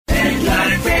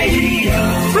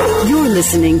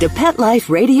listening to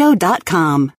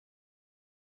PetLifeRadio.com.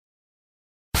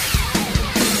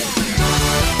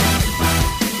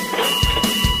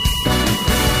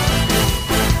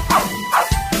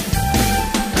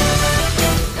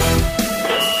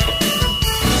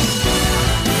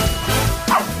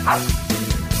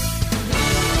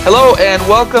 Hello and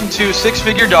welcome to Six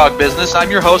Figure Dog Business.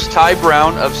 I'm your host, Ty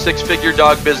Brown of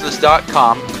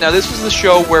SixFigureDogBusiness.com. Now, this is the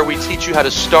show where we teach you how to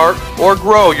start or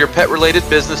grow your pet-related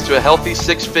business to a healthy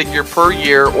six-figure per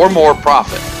year or more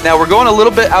profit. Now, we're going a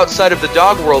little bit outside of the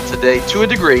dog world today to a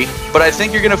degree, but I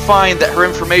think you're going to find that her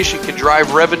information can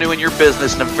drive revenue in your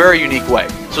business in a very unique way.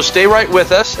 So stay right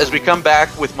with us as we come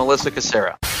back with Melissa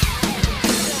Cassera.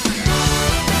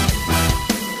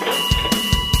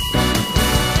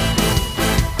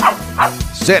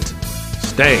 Sit.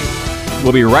 Stay.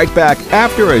 We'll be right back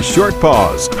after a short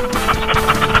pause.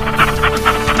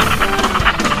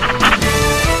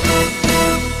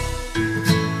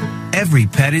 Every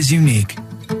pet is unique.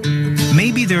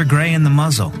 Maybe they're gray in the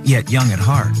muzzle, yet young at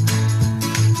heart.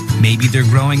 Maybe they're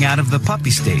growing out of the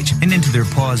puppy stage and into their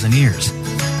paws and ears.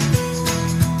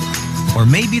 Or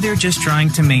maybe they're just trying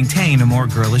to maintain a more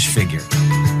girlish figure.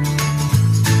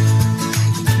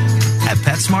 At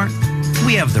PetSmart,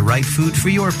 we have the right food for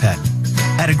your pet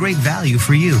at a great value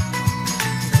for you.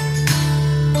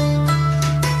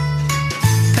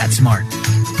 PetSmart.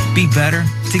 Be better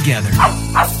together.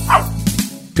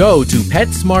 Go to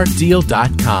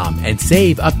PetSmartDeal.com and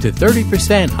save up to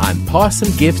 30% on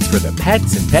awesome gifts for the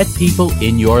pets and pet people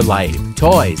in your life.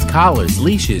 Toys, collars,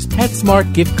 leashes,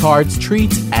 PetSmart gift cards,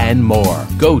 treats, and more.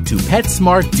 Go to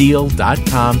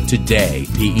PetSmartDeal.com today.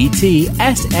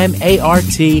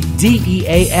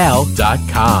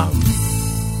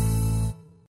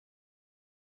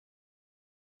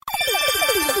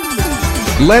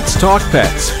 Let's talk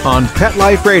pets on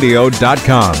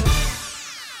PetLifeRadio.com.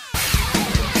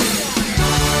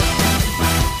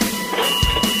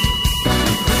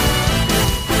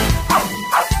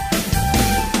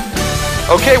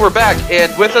 Okay, we're back,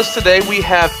 and with us today we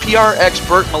have PR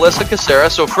expert Melissa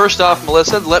Cassera. So first off,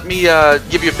 Melissa, let me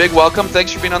give you a big welcome.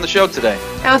 Thanks for being on the show today.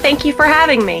 Oh, thank you for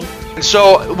having me. And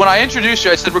so when I introduced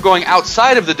you, I said we're going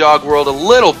outside of the dog world a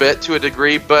little bit to a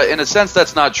degree, but in a sense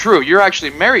that's not true. You're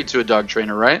actually married to a dog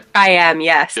trainer, right? I am,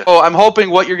 yes. So I'm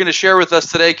hoping what you're going to share with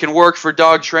us today can work for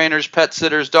dog trainers, pet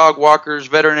sitters, dog walkers,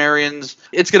 veterinarians.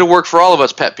 It's going to work for all of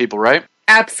us pet people, right?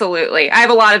 Absolutely. I have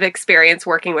a lot of experience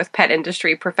working with pet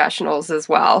industry professionals as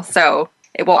well, so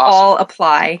it will all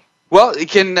apply. Well,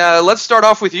 let's start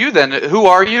off with you then. Who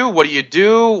are you? What do you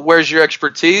do? Where's your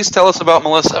expertise? Tell us about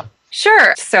Melissa.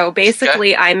 Sure. So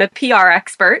basically, I'm a PR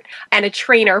expert and a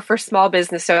trainer for small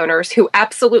business owners who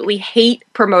absolutely hate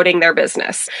promoting their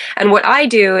business. And what I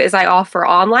do is I offer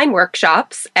online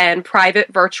workshops and private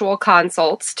virtual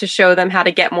consults to show them how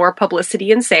to get more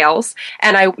publicity and sales.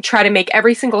 And I try to make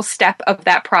every single step of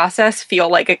that process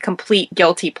feel like a complete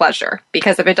guilty pleasure.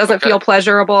 Because if it doesn't feel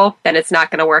pleasurable, then it's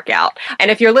not going to work out. And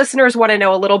if your listeners want to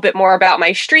know a little bit more about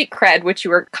my street cred, which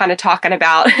you were kind of talking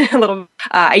about a little,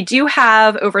 I do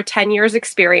have over 10 years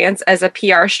experience as a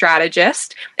PR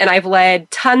strategist, and I've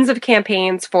led tons of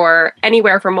campaigns for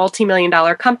anywhere from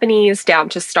multi-million-dollar companies down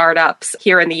to startups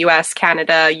here in the US,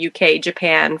 Canada, UK,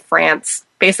 Japan, France,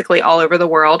 basically all over the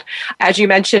world. As you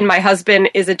mentioned, my husband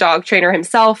is a dog trainer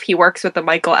himself. He works with the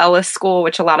Michael Ellis School,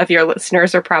 which a lot of your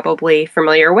listeners are probably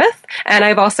familiar with. And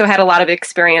I've also had a lot of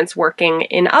experience working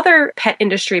in other pet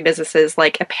industry businesses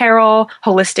like apparel,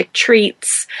 holistic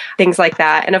treats, things like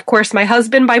that. And of course, my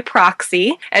husband by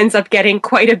proxy ends up getting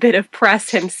quite a bit of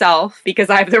press himself because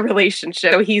I have the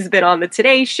relationship. So he's been on the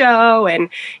Today Show and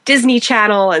Disney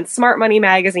Channel and Smart Money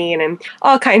Magazine and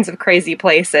all kinds of crazy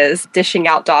places dishing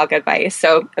out dog advice.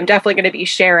 So I'm definitely going to be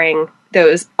sharing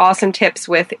those awesome tips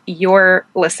with your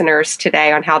listeners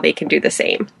today on how they can do the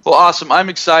same. Well, awesome. I'm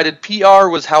excited. PR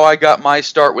was how I got my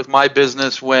start with my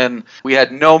business when we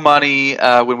had no money,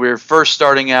 when we were first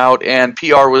starting out, and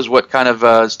PR was what kind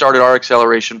of started our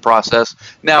acceleration process.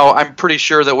 Now, I'm pretty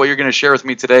sure that what you're going to share with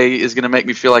me today is going to make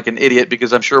me feel like an idiot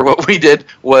because I'm sure what we did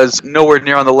was nowhere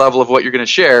near on the level of what you're going to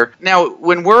share. Now,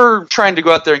 when we're trying to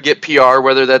go out there and get PR,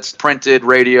 whether that's printed,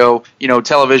 radio,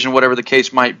 television, whatever the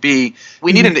case might be,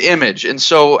 we need an image. And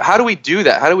so how do we do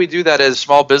that? How do we do that as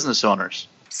small business owners?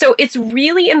 So it's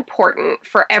really important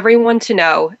for everyone to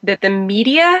know that the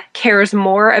media cares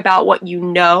more about what you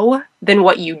know than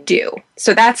what you do.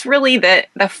 So that's really the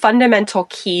fundamental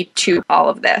key to all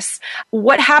of this.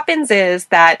 What happens is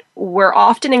that we're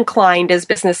often inclined as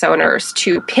business owners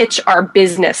to pitch our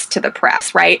business to the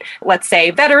press, right? Let's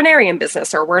say veterinarian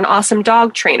business, or we're an awesome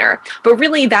dog trainer. But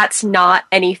really that's not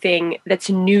anything that's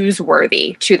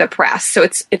newsworthy to the press. So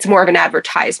it's more of an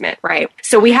advertisement, right?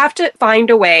 So we have to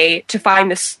find a way to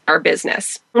find our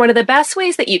business. One of the best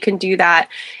ways that you can do that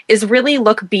is really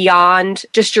look beyond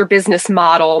just your business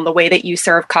model and the way that you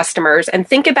serve customers and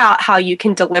think about how you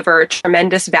can deliver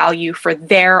tremendous value for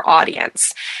their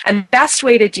audience. And the best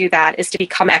way to do that is to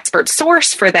become expert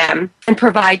source for them and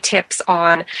provide tips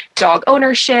on dog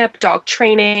ownership, dog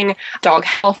training, dog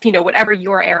health, whatever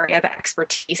your area of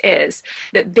expertise is,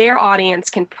 that their audience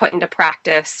can put into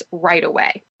practice right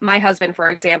away. My husband, for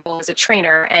example, is a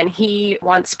trainer, and he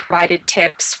once provided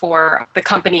tips for the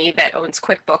company that owns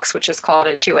QuickBooks, which is called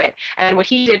Intuit. And what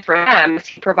he did for them is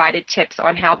he provided tips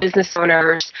on how business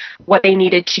owners, what they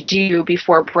needed to do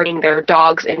before bringing their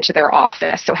dogs into their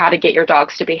office. So how to get your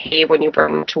dogs to behave when you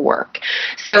bring them to work.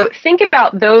 So think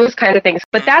about those kinds of things.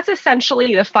 But that's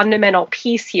essentially the fundamental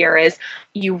piece here is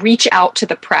you reach out to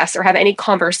the press or have any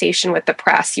conversation with the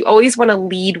press. You always want to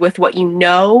lead with what you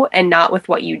know and not with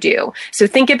what you do. So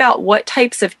think about what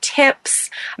types of tips,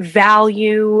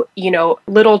 value,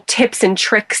 little tips and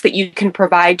tricks that you can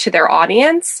provide to their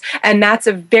audience. And that's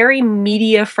a very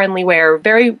media-friendly way or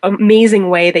very amazing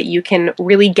way that you can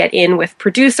really get in with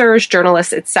producers,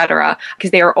 journalists, etc.,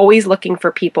 because they are always looking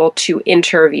for people to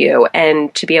interview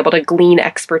and to be able to glean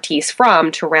expertise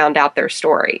from to round out their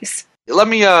stories. Let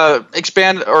me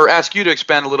expand or ask you to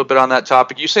expand a little bit on that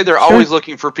topic. You say they're always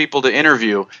looking for people to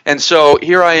interview. And so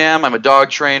here I am. I'm a dog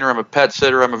trainer. I'm a pet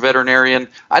sitter. I'm a veterinarian.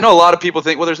 I know a lot of people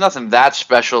think, well, there's nothing that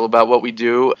special about what we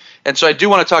do. And so I do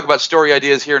want to talk about story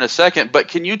ideas here in a second. But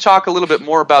can you talk a little bit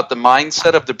more about the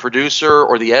mindset of the producer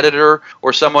or the editor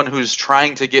or someone who's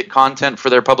trying to get content for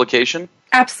their publication?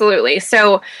 Absolutely.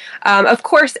 So, of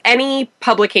course, any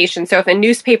publication, so if a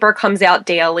newspaper comes out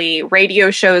daily,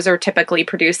 radio shows are typically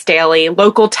produced daily,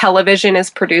 local television is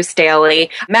produced daily,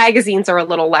 magazines are a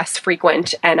little less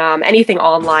frequent, and anything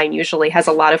online usually has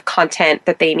a lot of content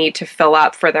that they need to fill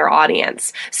up for their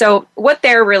audience. So what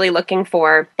they're really looking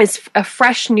for is a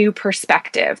fresh new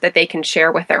perspective that they can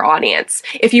share with their audience.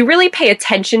 If you really pay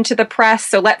attention to the press,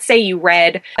 so let's say you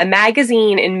read a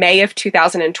magazine in May of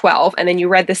 2012, and then you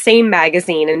read the same magazine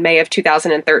in May of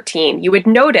 2013, you would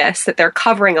notice that they're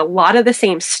covering a lot of the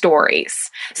same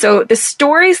stories. So the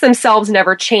stories themselves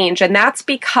never change, and that's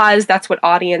because that's what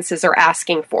audiences are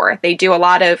asking for. They do a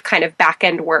lot of kind of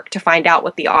back-end work to find out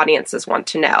what the audiences want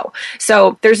to know.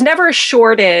 So there's never a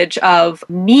shortage of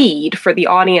need for the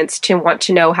audience to want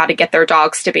to know how to get their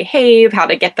dogs to behave, how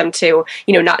to get them to,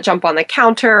 not jump on the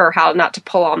counter, or how not to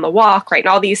pull on the walk, right? And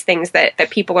all these things that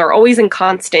people are always in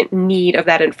constant need of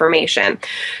that information.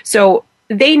 So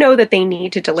they know that they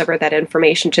need to deliver that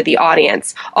information to the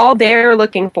audience. All they're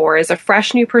looking for is a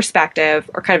fresh new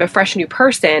perspective or kind of a fresh new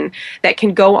person that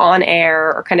can go on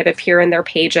air or kind of appear in their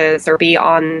pages or be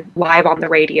on live on the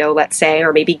radio, let's say,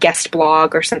 or maybe guest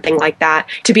blog or something like that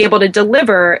to be able to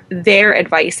deliver their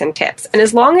advice and tips. And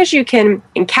as long as you can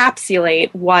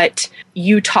encapsulate what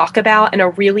you talk about in a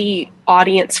really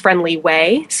audience-friendly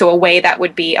way, so a way that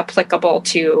would be applicable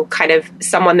to kind of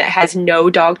someone that has no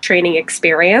dog training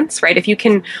experience, right? If you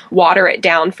can water it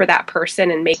down for that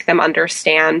person and make them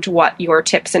understand what your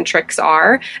tips and tricks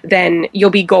are, then you'll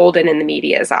be golden in the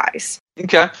media's eyes.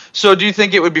 Okay. So do you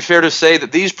think it would be fair to say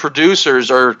that these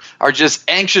producers are just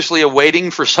anxiously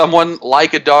awaiting for someone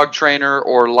like a dog trainer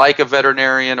or like a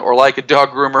veterinarian or like a dog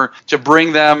groomer to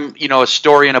bring them, a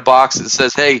story in a box that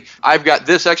says, hey, I've got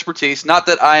this expertise, not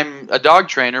that I'm a dog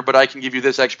trainer, but I can give you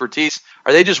this expertise.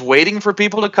 Are they just waiting for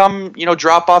people to come,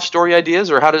 drop off story ideas,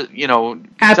 or how to,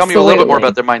 tell me a little bit more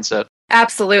about their mindset?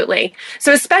 Absolutely.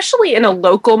 So especially in a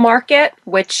local market,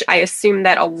 which I assume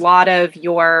that a lot of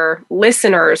your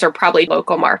listeners are probably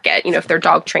local market, if they're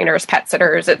dog trainers, pet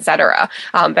sitters, etc.,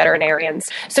 veterinarians.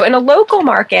 So in a local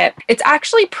market, it's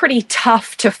actually pretty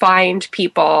tough to find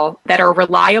people that are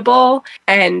reliable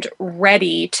and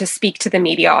ready to speak to the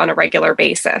media on a regular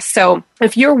basis. So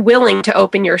if you're willing to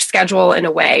open your schedule in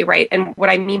a way, right? And what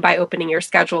I mean by opening your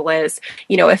schedule is,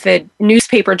 if a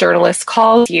newspaper journalist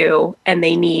calls you and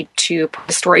they need to put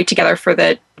a story together for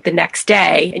the the next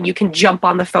day and you can jump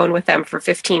on the phone with them for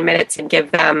 15 minutes and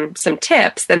give them some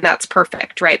tips, then that's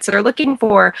perfect, right? So they're looking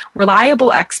for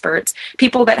reliable experts,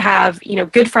 people that have,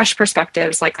 good fresh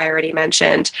perspectives, like I already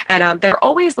mentioned. And they're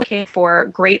always looking for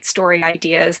great story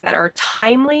ideas that are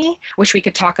timely, which we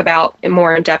could talk about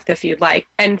more in depth if you'd like,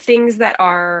 and things that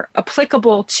are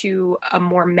applicable to a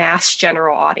more mass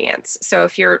general audience. So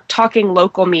if you're talking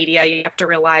local media, you have to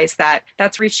realize that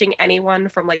that's reaching anyone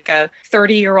from like a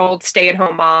 30-year-old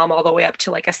stay-at-home mom all the way up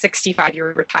to like a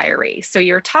 65-year-old retiree. So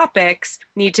your topics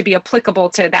need to be applicable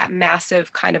to that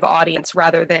massive kind of audience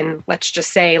rather than, let's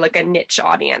just say, like a niche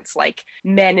audience, like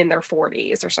men in their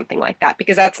 40s or something like that,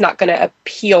 because that's not going to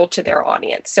appeal to their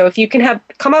audience. So if you can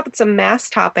come up with some mass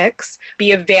topics,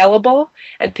 be available,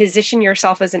 and position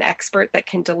yourself as an expert that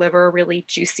can deliver really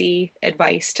juicy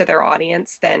advice to their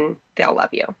audience, then they'll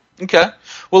love you. Okay.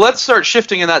 Well, let's start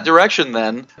shifting in that direction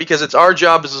then, because it's our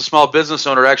job as a small business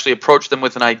owner to actually approach them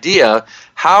with an idea.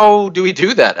 How do we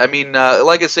do that? I mean,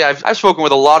 like I say, I've spoken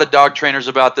with a lot of dog trainers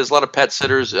about this, a lot of pet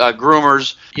sitters,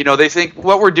 groomers. They think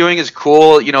what we're doing is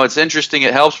cool. It's interesting.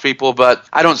 It helps people, but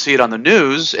I don't see it on the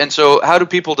news. And so how do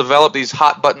people develop these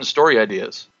hot button story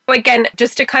ideas? Again,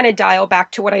 just to kind of dial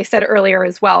back to what I said earlier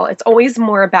as well, it's always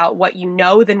more about what you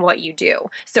know than what you do.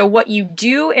 So what you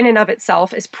do in and of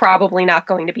itself is probably not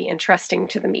going to be interesting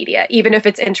to the media, even if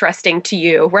it's interesting to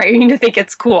you, right? You need to think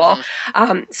it's cool.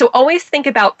 So always think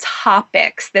about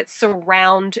topics that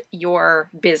surround your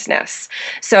business.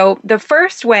 So the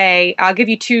first way, I'll give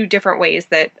you two different ways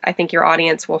that I think your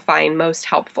audience will find most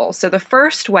helpful. So the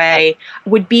first way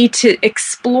would be to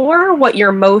explore what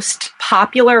your most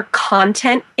popular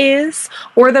content is,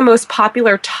 or the most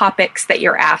popular topics that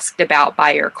you're asked about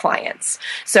by your clients.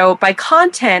 So by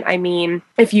content, I mean,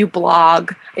 if you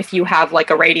blog, if you have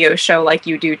like a radio show like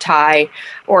you do, Ty,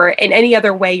 or in any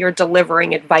other way you're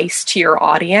delivering advice to your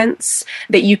audience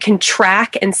that you can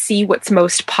track and see what's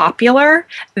most popular,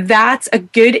 that's a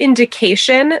good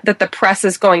indication that the press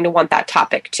is going to want that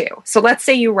topic too. So let's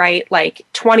say you write like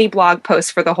 20 blog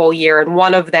posts for the whole year, and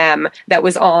one of them that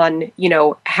was on,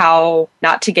 how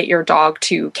not to get your dog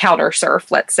to counter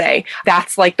surf, let's say,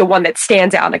 that's like the one that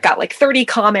stands out. It got like 30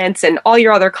 comments, and all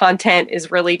your other content is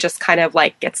really just kind of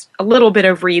like gets a little bit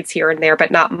of reads here and there,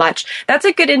 but not much. That's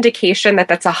a good indication that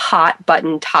that's a hot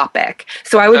button topic.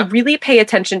 So I would really pay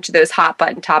attention to those hot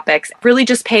button topics. Really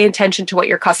just pay attention to what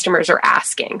your customers are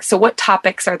asking. So what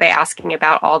topics are they asking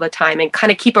about all the time, and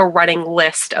kind of keep a running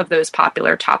list of those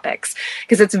popular topics,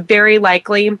 because it's very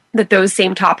likely that those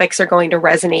same topics are going to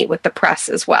resonate with the press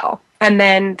as well. And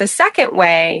then the second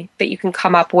way that you can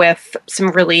come up with some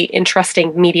really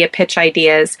interesting media pitch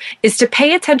ideas is to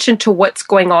pay attention to what's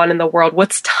going on in the world,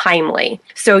 what's timely.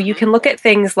 So you can look at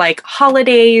things like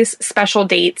holidays, special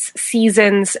dates,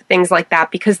 seasons, things like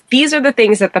that, because these are the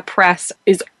things that the press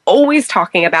is always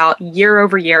talking about year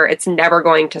over year. It's never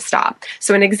going to stop.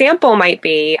 So an example might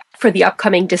be for the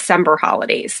upcoming December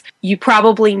holidays. You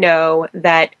probably know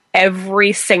that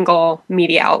every single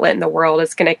media outlet in the world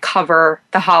is going to cover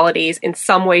the holidays in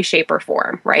some way, shape, or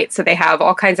form, right? So they have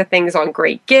all kinds of things on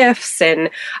great gifts and,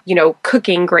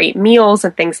 cooking great meals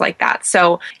and things like that.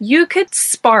 So you could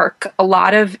spark a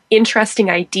lot of interesting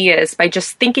ideas by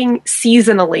just thinking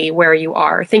seasonally where you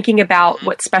are, thinking about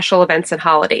what special events and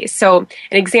holidays. So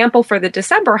an example for the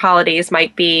December holidays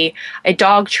might be a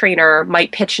dog trainer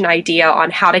might pitch an idea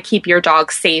on how to keep your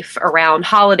dog safe around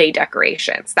holiday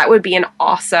decorations. That would be an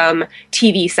awesome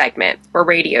TV segment or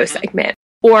radio segment.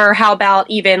 Or how about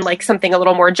even like something a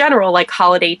little more general, like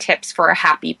holiday tips for a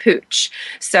happy pooch.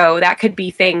 So that could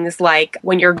be things like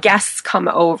when your guests come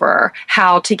over,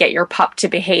 how to get your pup to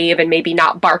behave and maybe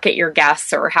not bark at your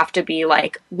guests or have to be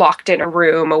like locked in a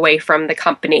room away from the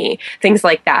company, things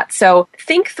like that. So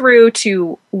think through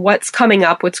to what's coming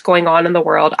up, what's going on in the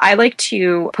world. I like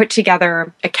to put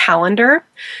together a calendar.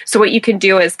 So what you can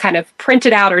do is kind of print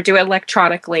it out or do it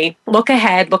electronically, look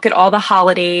ahead, look at all the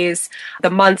holidays, the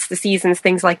months, the seasons,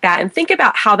 things like that, and think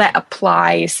about how that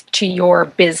applies to your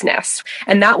business.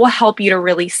 And that will help you to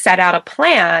really set out a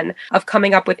plan of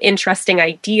coming up with interesting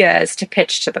ideas to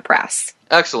pitch to the press.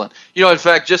 Excellent. In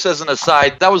fact, just as an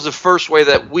aside, that was the first way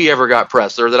that we ever got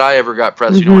press, or that I ever got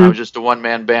press, when I was just a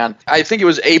one-man band. I think it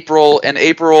was April, and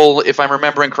April, if I'm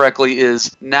remembering correctly,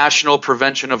 is National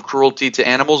Prevention of Cruelty to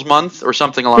Animals Month, or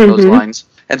something along those lines.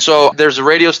 And so there's a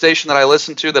radio station that I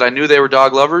listened to that I knew they were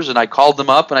dog lovers, and I called them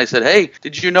up and I said, hey,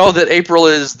 did you know that April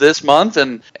is this month?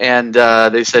 And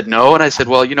they said no. And I said,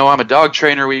 well, I'm a dog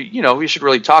trainer. We should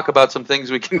really talk about some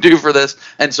things we can do for this.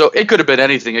 And so it could have been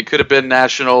anything. It could have been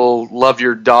National Love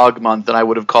Your Dog Month, and I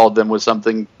would have called them with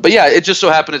something. But yeah, it just so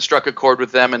happened it struck a chord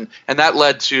with them, and that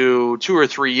led to 2 or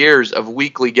 3 years of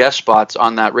weekly guest spots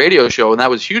on that radio show, and that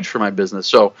was huge for my business.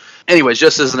 So anyways,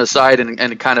 just as an aside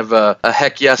and kind of a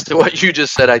heck yes to what you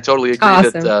just said, I totally agree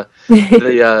that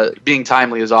the being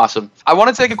timely is awesome. I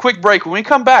want to take a quick break. When we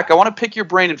come back, I want to pick your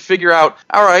brain and figure out,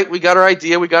 all right, we got our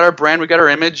idea, we got our brand, we got our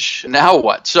image, now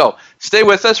what? So stay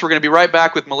with us. We're going to be right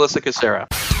back with Melissa Cassera.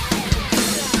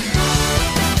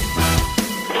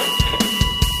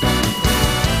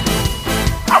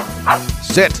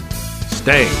 Sit.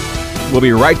 Stay. We'll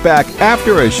be right back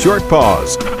after a short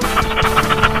pause.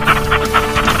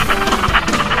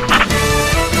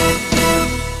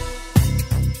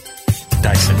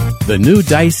 Dyson. The new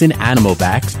Dyson Animal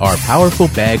Vacs are powerful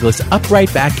bagless upright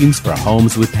vacuums for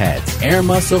homes with pets. Air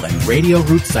muscle and radio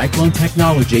root cyclone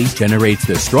technology generates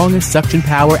the strongest suction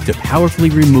power to powerfully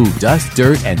remove dust,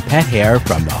 dirt, and pet hair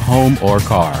from the home or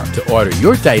car. To order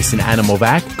your Dyson Animal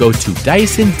Vac, go to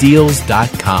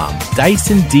DysonDeals.com.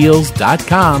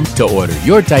 DysonDeals.com to order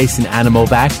your Dyson Animal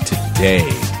Vac today.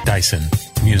 Dyson.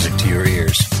 Music to your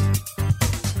ears.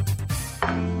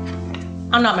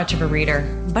 I'm not much of a reader,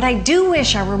 but I do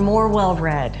wish I were more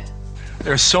well-read.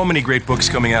 There are so many great books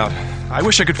coming out. I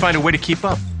wish I could find a way to keep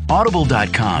up.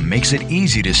 Audible.com makes it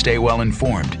easy to stay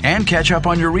well-informed and catch up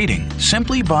on your reading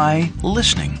simply by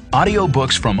listening.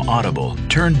 Audiobooks from Audible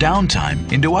turn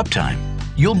downtime into uptime.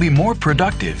 You'll be more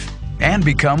productive and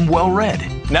become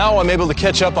well-read. Now I'm able to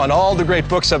catch up on all the great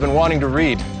books I've been wanting to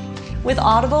read. With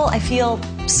Audible, I feel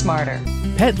smarter.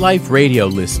 Pet Life Radio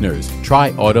listeners,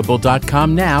 try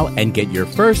Audible.com now and get your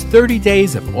first 30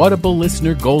 days of Audible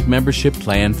Listener Gold membership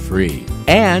plan free.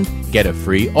 And get a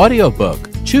free audiobook.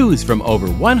 Choose from over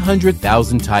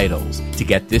 100,000 titles. To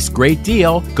get this great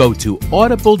deal, go to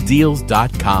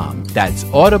audibledeals.com. That's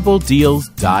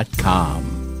audibledeals.com.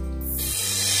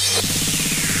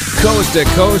 Coast to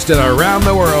coast and around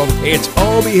the world, it's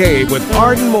All Behave with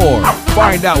Arden Moore.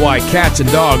 Find out why cats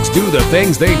and dogs do the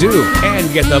things they do,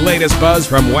 and get the latest buzz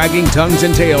from wagging tongues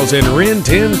and tails in Rin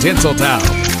Tin Tinseltown.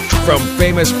 From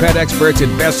famous pet experts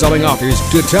and best-selling authors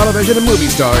to television and movie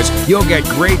stars, you'll get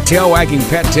great tail-wagging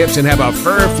pet tips and have a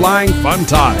fur-flying fun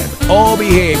time. All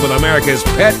Behave with America's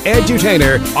pet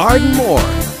edutainer, Arden Moore.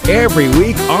 Every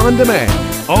week on demand,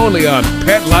 only on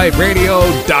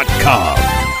PetLifeRadio.com.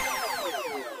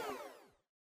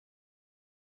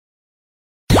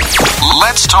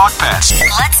 Let's talk pets.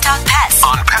 Let's talk pets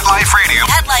On Pet Life Radio.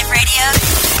 Pet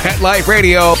Life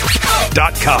Radio.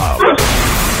 PetLifeRadio.com.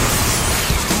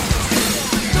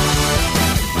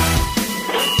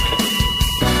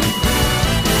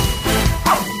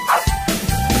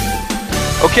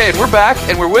 Okay, and we're back,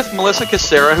 and we're with Melissa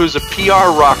Cassera, who's a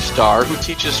PR rock star who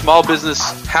teaches small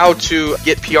business how to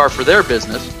get PR for their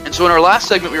business. And so in our last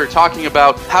segment, we were talking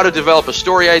about how to develop a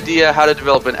story idea, how to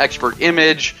develop an expert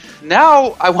image.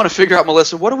 Now I want to figure out,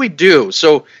 Melissa, what do we do?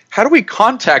 So how do we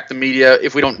contact the media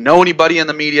if we don't know anybody in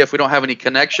the media, if we don't have any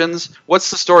connections?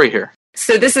 What's the story here?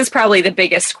 So this is probably the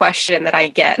biggest question that I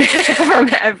get from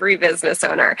every business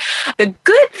owner. The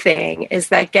good thing is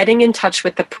that getting in touch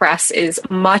with the press is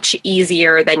much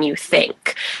easier than you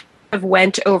think. I've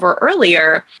went over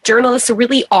earlier, journalists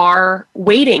really are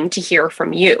waiting to hear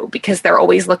from you because they're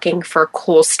always looking for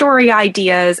cool story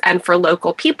ideas and for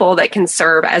local people that can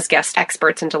serve as guest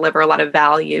experts and deliver a lot of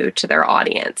value to their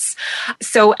audience.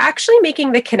 So actually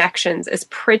making the connections is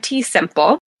pretty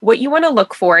simple. What you want to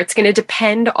look for, it's going to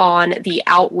depend on the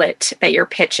outlet that you're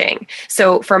pitching.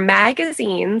 So for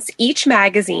magazines, each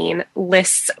magazine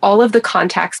lists all of the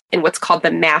contacts in what's called the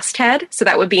masthead. So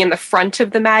that would be in the front of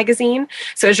the magazine.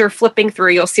 So as you're flipping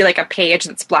through, you'll see like a page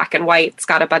that's black and white. It's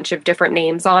got a bunch of different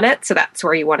names on it. So that's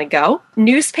where you want to go.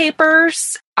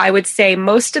 Newspapers, I would say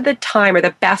most of the time, or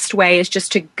the best way is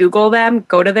just to Google them,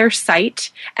 go to their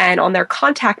site, and on their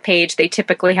contact page, they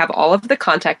typically have all of the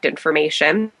contact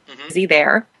information. Easy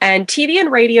there. And TV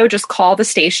and radio, just call the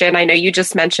station. I know you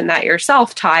just mentioned that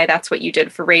yourself, Ty. That's what you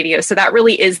did for radio. So that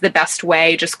really is the best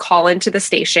way. Just call into the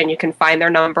station. You can find their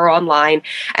number online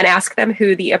and ask them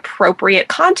who the appropriate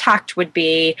contact would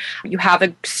be. You have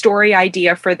a story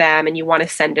idea for them and you want to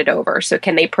send it over. So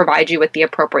can they provide you with the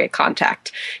appropriate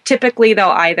contact? Typically,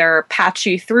 they'll either patch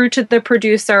you through to the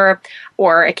producer,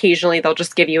 or occasionally they'll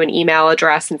just give you an email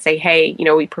address and say, hey,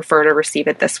 we prefer to receive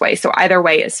it this way. So either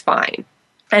way is fine.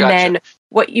 And then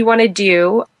what you want to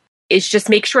do is just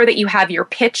make sure that you have your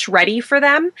pitch ready for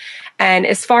them. And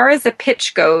as far as the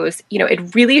pitch goes,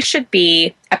 it really should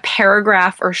be a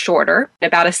paragraph or shorter,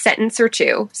 about a sentence or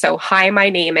two. So, hi, my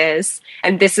name is,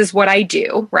 and this is what I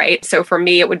do, right? So for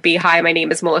me, it would be, hi, my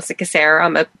name is Melissa Cassera.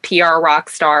 I'm a PR rock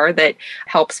star that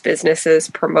helps businesses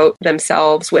promote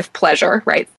themselves with pleasure,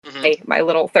 right? Mm-hmm. My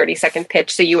little 30-second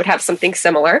pitch. So you would have something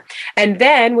similar. And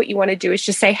then what you want to do is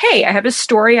just say, hey, I have a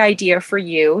story idea for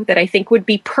you that I think would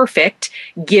be perfect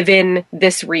given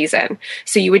this reason.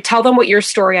 So you would tell them what your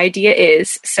story idea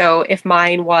is. So if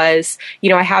mine was,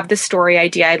 I have this story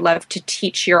idea, I'd love to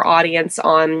teach your audience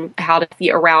on how to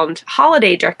be around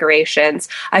holiday decorations.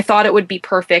 I thought it would be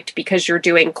perfect because you're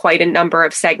doing quite a number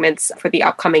of segments for the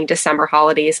upcoming December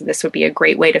holidays, and this would be a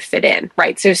great way to fit in,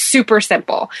 right? So super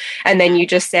simple. And then you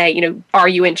just say, are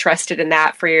you interested in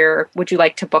that would you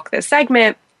like to book this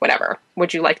segment? Whatever.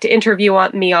 Would you like to interview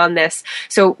me on this?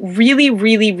 So really,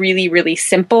 really, really, really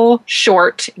simple,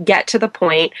 short, get to the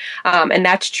point. And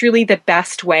that's truly the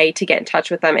best way to get in touch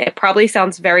with them. It probably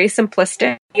sounds very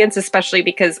simplistic, especially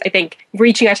because I think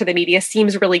reaching out to the media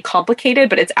seems really complicated,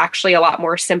 but it's actually a lot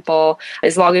more simple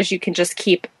as long as you can just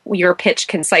keep your pitch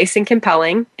concise and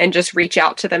compelling and just reach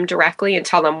out to them directly and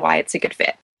tell them why it's a good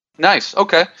fit. Nice.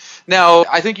 Okay. Now,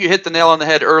 I think you hit the nail on the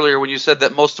head earlier when you said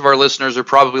that most of our listeners are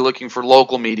probably looking for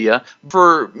local media.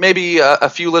 For maybe a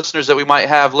few listeners that we might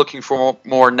have looking for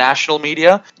more national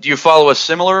media, do you follow a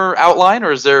similar outline,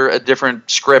 or is there a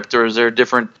different script, or is there a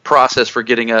different process for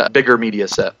getting a bigger media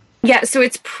set? Yeah, so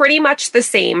it's pretty much the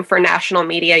same for national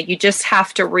media. You just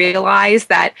have to realize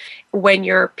that when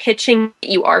you're pitching,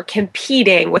 you are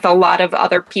competing with a lot of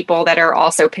other people that are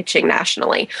also pitching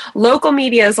nationally. Local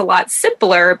media is a lot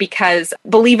simpler because,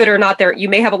 believe it or not, you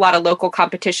may have a lot of local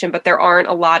competition, but there aren't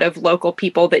a lot of local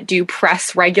people that do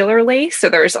press regularly. So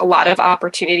there's a lot of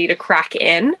opportunity to crack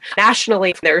in.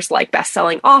 Nationally, there's like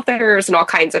best-selling authors and all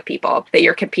kinds of people that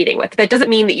you're competing with. That doesn't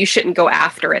mean that you shouldn't go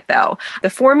after it, though. The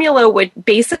formula would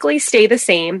basically stay the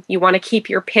same. You want to keep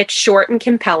your pitch short and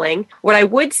compelling. What I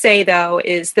would say, though,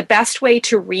 is the best way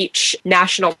to reach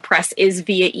national press is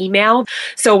via email.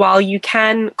 So while you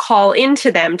can call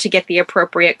into them to get the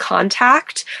appropriate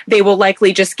contact, they will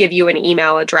likely just give you an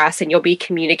email address and you'll be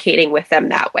communicating with them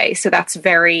that way. So that's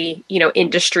very,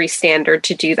 industry standard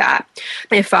to do that.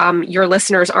 If your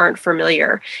listeners aren't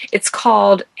familiar, it's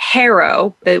called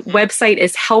HARO. The website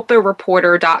is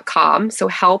helpareporter.com. So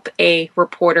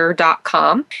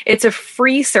helpareporter.com. It's a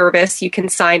free service. You can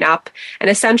sign up,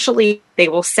 and essentially they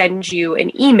will send you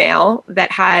an email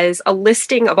that has a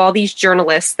listing of all these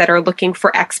journalists that are looking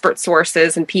for expert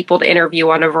sources and people to interview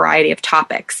on a variety of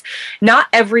topics. Not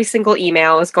every single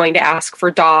email is going to ask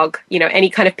for dog, any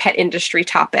kind of pet industry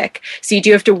topic. So you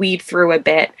do have to weed through a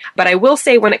bit. But I will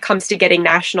say when it comes to getting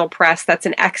national press, that's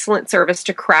an excellent service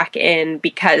to crack in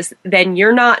because then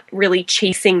you're not really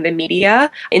chasing the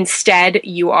media. Instead,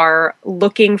 you are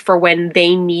looking for when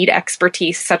they need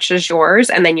expertise such as yours,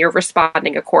 and then you're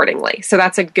responding accordingly. So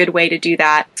that's a good way to do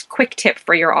that. Quick tip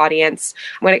for your audience.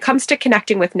 When it comes to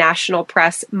connecting with national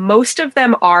press, most of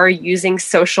them are using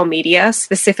social media,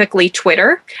 specifically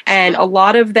Twitter, and a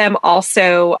lot of them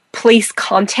also place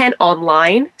content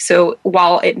online. So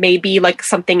while it may be like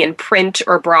something in print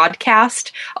or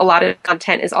broadcast, a lot of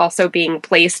content is also being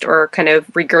placed or kind of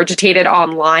regurgitated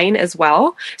online as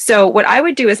well. So what I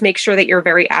would do is make sure that you're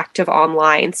very active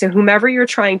online. So whomever you're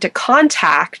trying to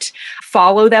contact,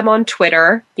 follow them on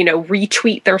Twitter,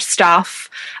 retweet their stuff.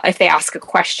 If they ask a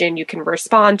question, you can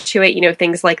respond to it,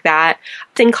 things like that.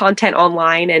 Thing content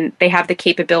online, and they have the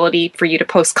capability for you to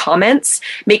post comments.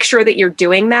 Make sure that you're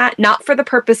doing that, not for the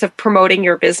purpose of promoting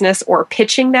your business or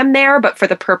pitching them there, but for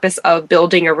the purpose of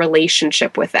building a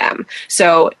relationship with them.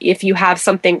 So if you have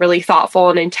something really thoughtful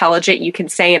and intelligent you can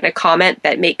say in a comment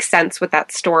that makes sense with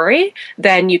that story,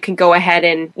 then you can go ahead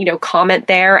and, comment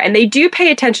there. And they do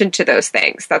pay attention to those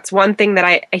things. That's one thing that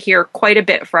I hear quite a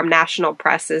bit from national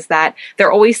press is that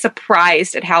they're always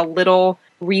surprised at how little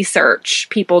research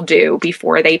people do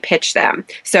before they pitch them.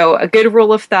 So a good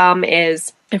rule of thumb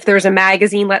is if there's a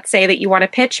magazine, let's say, that you want to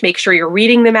pitch, make sure you're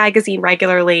reading the magazine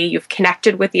regularly. You've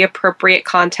connected with the appropriate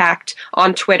contact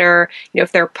on Twitter.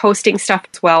 If they're posting stuff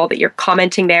as well, that you're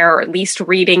commenting there or at least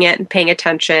reading it and paying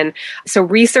attention. So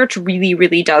research really,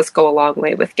 really does go a long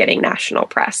way with getting national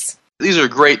press. These are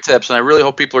great tips, and I really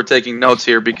hope people are taking notes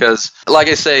here because, like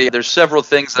I say, there's several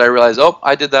things that I realize,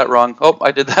 I did that wrong.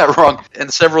 I did that wrong.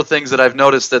 And several things that I've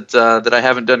noticed that I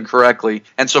haven't done correctly.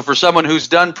 And so for someone who's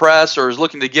done press or is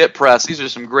looking to get press, these are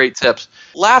some great tips.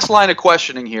 Last line of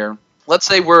questioning here. Let's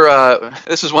say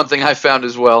this is one thing I found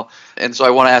as well, and so I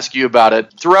want to ask you about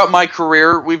it. Throughout my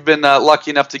career, we've been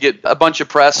lucky enough to get a bunch of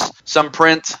press, some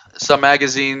print, some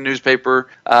magazine, newspaper,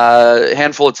 a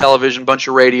handful of television, bunch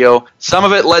of radio. Some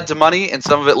of it led to money and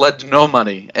some of it led to no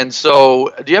money. And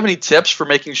so do you have any tips for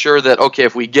making sure that, okay,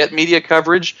 if we get media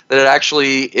coverage, that it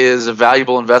actually is a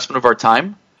valuable investment of our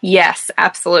time? Yes,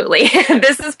 absolutely.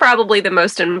 This is probably the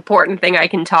most important thing I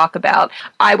can talk about.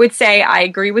 I would say I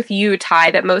agree with you,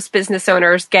 Ty, that most business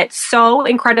owners get so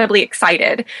incredibly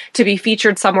excited to be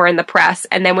featured somewhere in the press.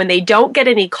 And then when they don't get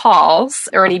any calls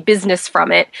or any business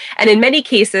from it, and in many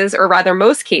cases, or rather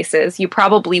most cases, you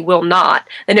probably will not,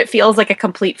 then it feels like a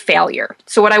complete failure.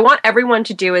 So what I want everyone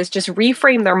to do is just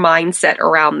reframe their mindset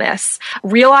around this.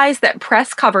 Realize that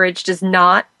press coverage does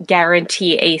not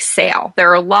guarantee a sale.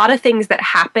 There are a lot of things that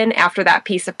happen after that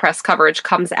piece of press coverage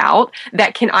comes out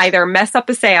that can either mess up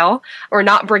a sale or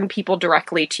not bring people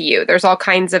directly to you. There's all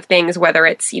kinds of things, whether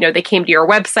it's, they came to your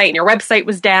website and your website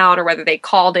was down, or whether they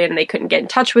called in and they couldn't get in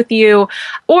touch with you,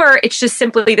 or it's just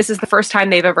simply this is the first time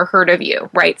they've ever heard of you,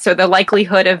 right? So the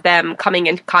likelihood of them coming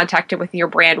in contact with your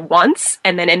brand once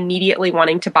and then immediately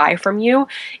wanting to buy from you,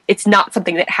 it's not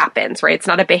something that happens, right? It's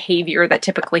not a behavior that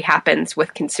typically happens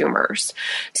with consumers.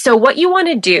 So what you want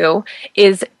to do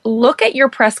is look at your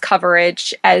press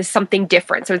coverage as something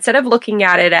different. So instead of looking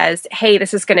at it as, hey,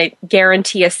 this is going to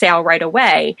guarantee a sale right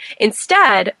away,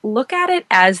 instead look at it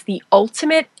as the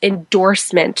ultimate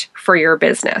endorsement for your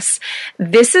business.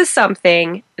 This is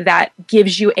something that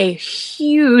gives you a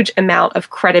huge amount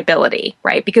of credibility,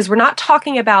 right? Because we're not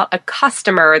talking about a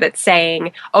customer that's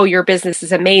saying, oh, your business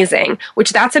is amazing,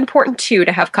 which that's important too,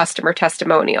 to have customer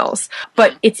testimonials.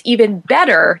 But it's even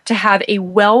better to have a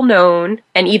well-known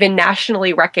and even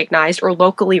nationally recognized or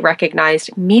locally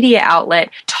recognized media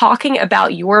outlet talking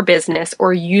about your business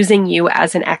or using you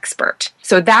as an expert.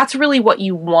 So that's really what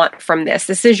you want from this.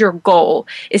 This is your goal,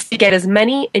 is to get as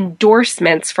many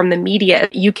endorsements from the media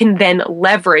you can then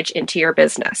leverage into your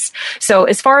business. So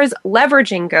as far as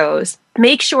leveraging goes,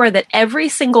 make sure that every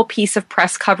single piece of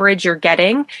press coverage you're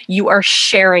getting, you are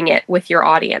sharing it with your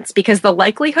audience, because the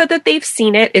likelihood that they've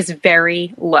seen it is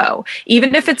very low.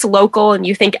 Even if it's local and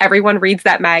you think everyone reads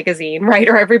that magazine, right?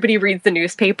 Or everybody reads the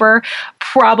newspaper,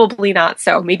 probably not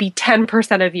so. Maybe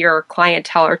 10% of your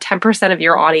clientele or 10% of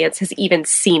your audience has even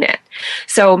seen it.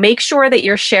 So make sure that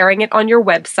you're sharing it on your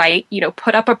website.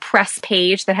 Put up a press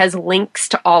page that has links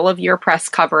to all of your press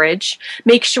coverage.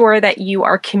 Make sure that you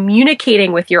are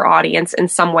communicating with your audience in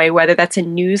some way, whether that's a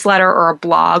newsletter or a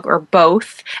blog or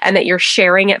both, and that you're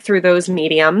sharing it through those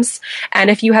mediums.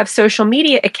 And if you have social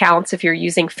media accounts, if you're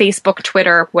using Facebook,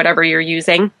 Twitter, whatever you're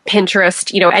using,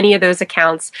 Pinterest, any of those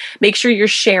accounts, make sure you're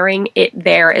sharing it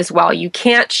there as well. You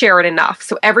can't share it enough.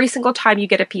 So every single time you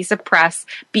get a piece of press,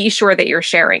 be sure that you're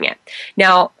sharing it.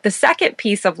 Now, the second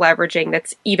piece of leveraging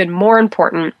that's even more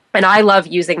important, and I love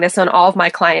using this, and all of my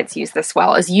clients use this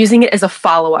well, is using it as a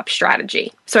follow-up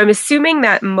strategy. So I'm assuming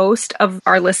that most of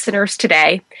our listeners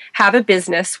today have a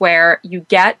business where you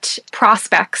get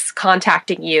prospects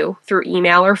contacting you through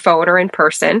email or phone or in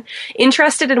person,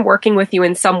 interested in working with you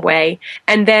in some way,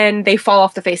 and then they fall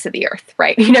off the face of the earth,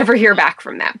 right? You never hear back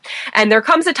from them. And there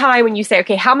comes a time when you say,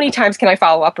 okay, how many times can I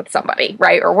follow up with somebody,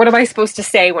 right? Or what am I supposed to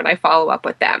say when I follow up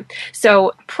with them?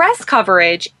 So press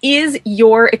coverage is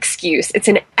your excuse. It's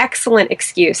an excellent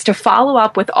excuse to follow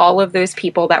up with all of those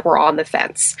people that were on the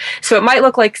fence. So it might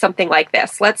look like something like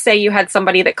this. Let's say you had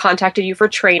somebody that contacted you for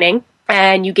training,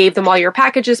 and you gave them all your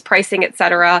packages, pricing,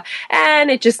 etc.,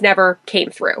 and it just never came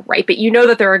through, right? But you know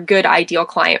that they're a good, ideal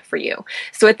client for you.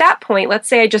 So at that point, let's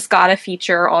say I just got a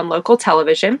feature on local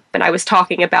television, and I was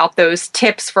talking about those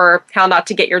tips for how not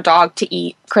to get your dog to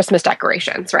eat Christmas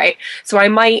decorations, right? So I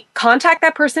might contact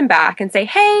that person back and say,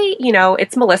 hey,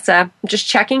 it's Melissa. I'm just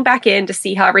checking back in to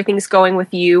see how everything's going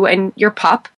with you and your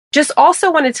pup. Just also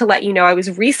wanted to let you know I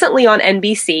was recently on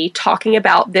NBC talking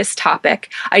about this topic.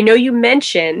 I know you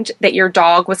mentioned that your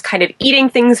dog was kind of eating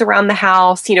things around the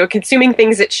house, consuming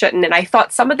things it shouldn't, and I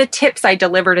thought some of the tips I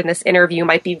delivered in this interview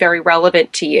might be very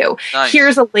relevant to you. Nice.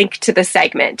 Here's a link to the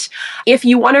segment. If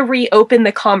you want to reopen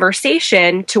the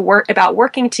conversation to work about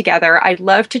working together, I'd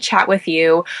love to chat with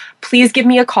you. Please give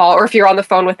me a call, or if you're on the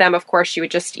phone with them, of course, you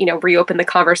would just, reopen the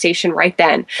conversation right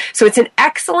then. So it's an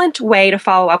excellent way to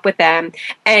follow up with them.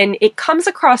 And it comes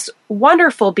across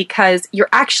wonderful because you're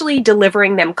actually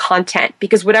delivering them content,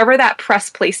 because whatever that press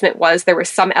placement was, there was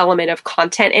some element of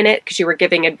content in it because you were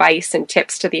giving advice and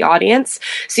tips to the audience.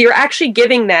 So you're actually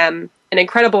giving them an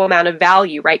incredible amount of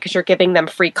value, right? Because you're giving them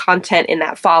free content in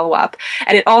that follow-up.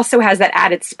 And it also has that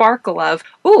added sparkle of,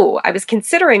 ooh, I was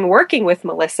considering working with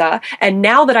Melissa, and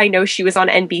now that I know she was on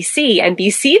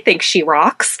NBC thinks she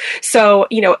rocks. So,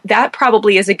 that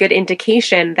probably is a good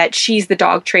indication that she's the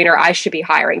dog trainer I should be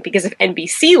hiring, because if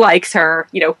NBC likes her,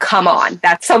 come on,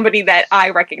 that's somebody that I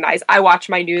recognize. I watch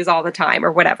my news all the time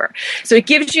or whatever. So it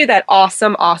gives you that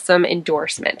awesome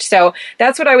endorsement. So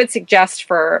that's what I would suggest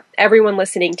for everyone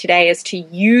listening today, is to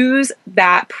use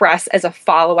that press as a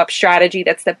follow-up strategy.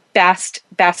 That's the best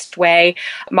way.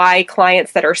 My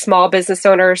clients that are small business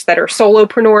owners, that are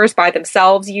solopreneurs by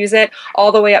themselves, use it,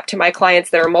 all the way up to my clients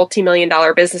that are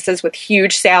multi-million-dollar businesses with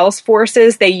huge sales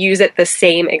forces. They use it the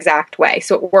same exact way.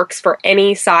 So it works for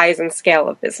any size and scale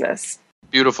of business.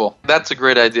 Beautiful. That's a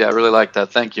great idea. I really like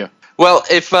that. Thank you. Well,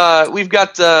 if we've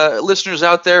got listeners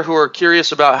out there who are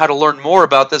curious about how to learn more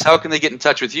about this, how can they get in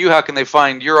touch with you? How can they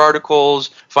find your articles,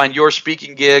 find your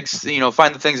speaking gigs,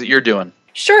 find the things that you're doing?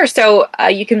 Sure. So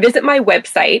you can visit my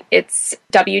website. It's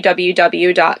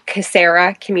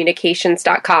www.cassera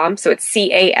communications.com. So it's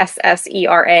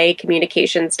CASSERA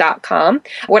communications.com.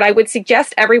 What I would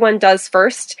suggest everyone does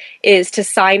first is to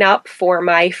sign up for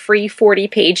my free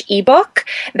 40-page ebook.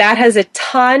 That has a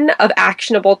ton of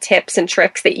actionable tips and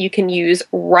tricks that you can use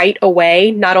right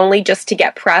away, not only just to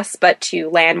get press, but to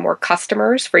land more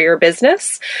customers for your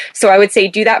business. So I would say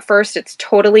do that first. It's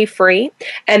totally free.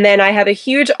 And then I have a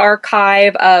huge archive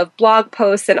of blog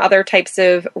posts and other types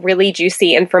of really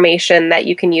juicy information that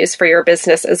you can use for your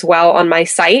business as well on my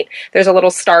site. There's a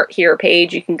little start here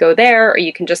page. You can go there, or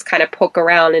you can just kind of poke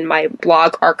around in my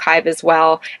blog archive as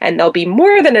well. And there'll be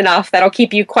more than enough that'll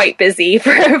keep you quite busy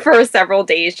for several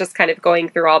days, just kind of going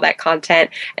through all that content.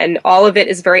 And all of it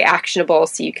is very actionable,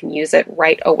 so you can use it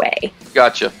right away.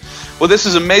 Gotcha. Well, this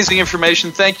is amazing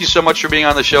information. Thank you so much for being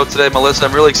on the show today, Melissa.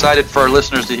 I'm really excited for our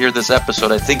listeners to hear this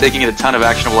episode. I think they can get a ton of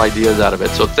actionable ideas out of it.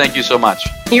 So thank you so much.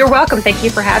 You're welcome. Thank you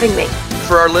for having me.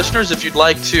 For our listeners, if you'd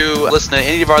like to listen to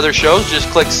any of our other shows, just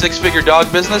click Six Figure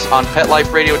Dog Business on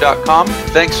PetLifeRadio.com.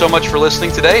 Thanks so much for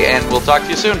listening today, and we'll talk to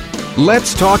you soon.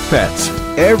 Let's Talk Pets,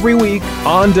 every week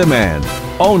on demand,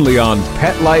 only on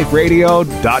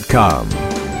PetLifeRadio.com.